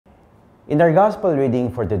In our gospel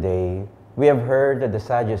reading for today, we have heard that the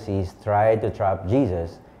Sadducees tried to trap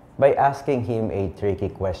Jesus by asking him a tricky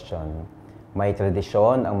question. May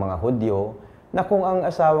tradisyon ang mga Hudyo na kung ang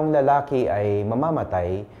asawang lalaki ay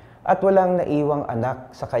mamamatay at walang naiwang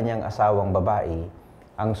anak sa kanyang asawang babae,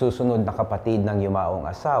 ang susunod na kapatid ng yumaong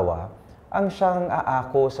asawa ang siyang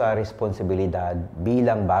aako sa responsibilidad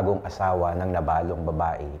bilang bagong asawa ng nabalong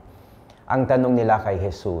babae. Ang tanong nila kay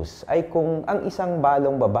Jesus ay kung ang isang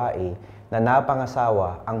balong babae na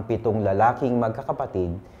napangasawa ang 7 lalaking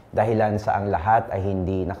magkakapatid dahilan sa ang lahat ay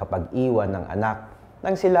hindi nakapag-iwan ng anak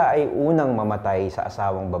nang sila ay unang mamatay sa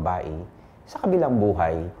asawang babae. Sa kabilang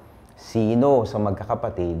buhay, sino sa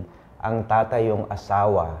magkakapatid ang tatayong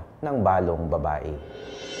asawa ng balong babae?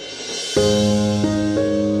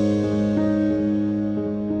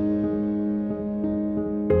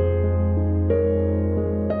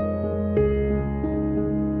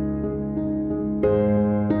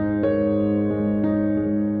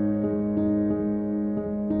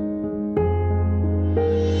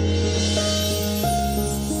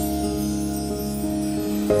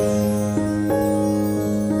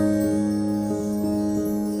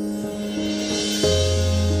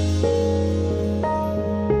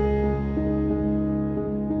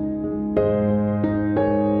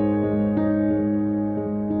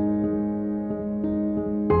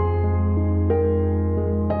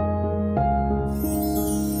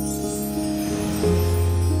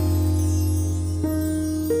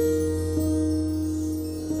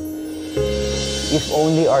 If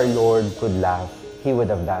only our Lord could laugh, He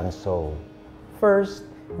would have done so. First,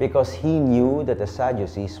 because He knew that the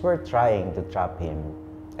Sadducees were trying to trap Him.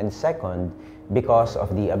 And second, because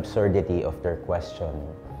of the absurdity of their question.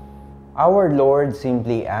 Our Lord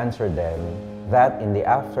simply answered them that in the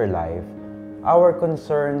afterlife, our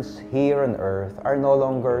concerns here on earth are no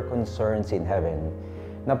longer concerns in heaven,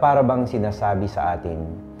 na para bang sinasabi sa atin,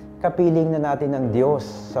 kapiling na natin ang Diyos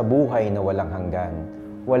sa buhay na walang hanggan.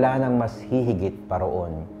 Wala nang mas hihigit pa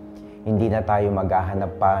roon. Hindi na tayo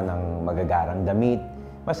maghahanap pa ng magagarang damit,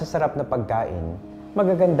 masasarap na pagkain,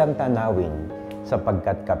 magagandang tanawin,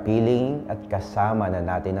 sapagkat kapiling at kasama na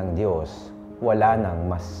natin ang Diyos, wala nang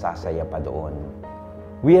mas sasaya pa doon.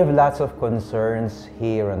 We have lots of concerns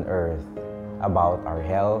here on earth about our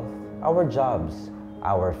health, our jobs,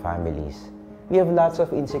 our families. We have lots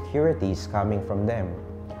of insecurities coming from them.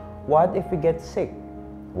 What if we get sick?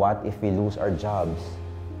 What if we lose our jobs?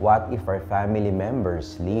 What if our family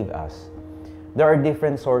members leave us? There are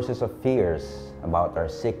different sources of fears about our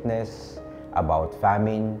sickness, about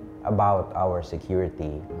famine, about our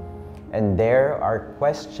security. And there are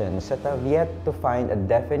questions that have yet to find a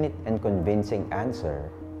definite and convincing answer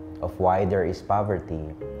of why there is poverty,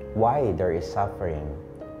 why there is suffering,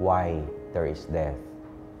 why there is death.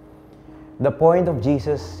 The point of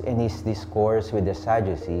Jesus in His discourse with the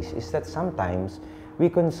Sadducees is that sometimes we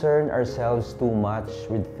concern ourselves too much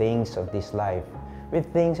with things of this life, with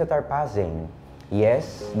things that are passing.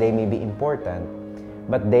 Yes, they may be important,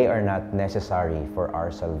 but they are not necessary for our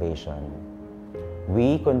salvation.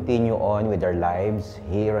 We continue on with our lives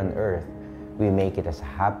here on earth. We make it as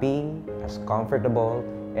happy, as comfortable,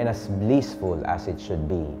 and as blissful as it should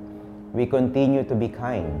be. We continue to be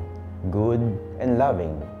kind, good, and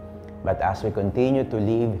loving. But as we continue to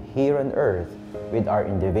live here on earth with our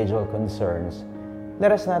individual concerns,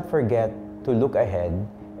 let us not forget to look ahead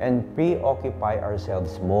and preoccupy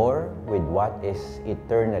ourselves more with what is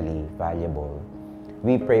eternally valuable.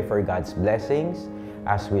 We pray for God's blessings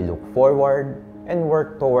as we look forward and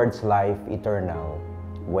work towards life eternal,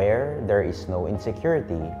 where there is no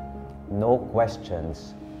insecurity, no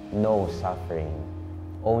questions, no suffering,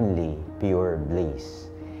 only pure bliss,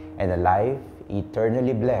 and a life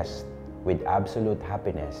eternally blessed with absolute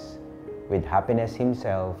happiness, with happiness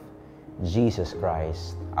Himself, Jesus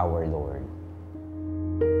Christ, our Lord.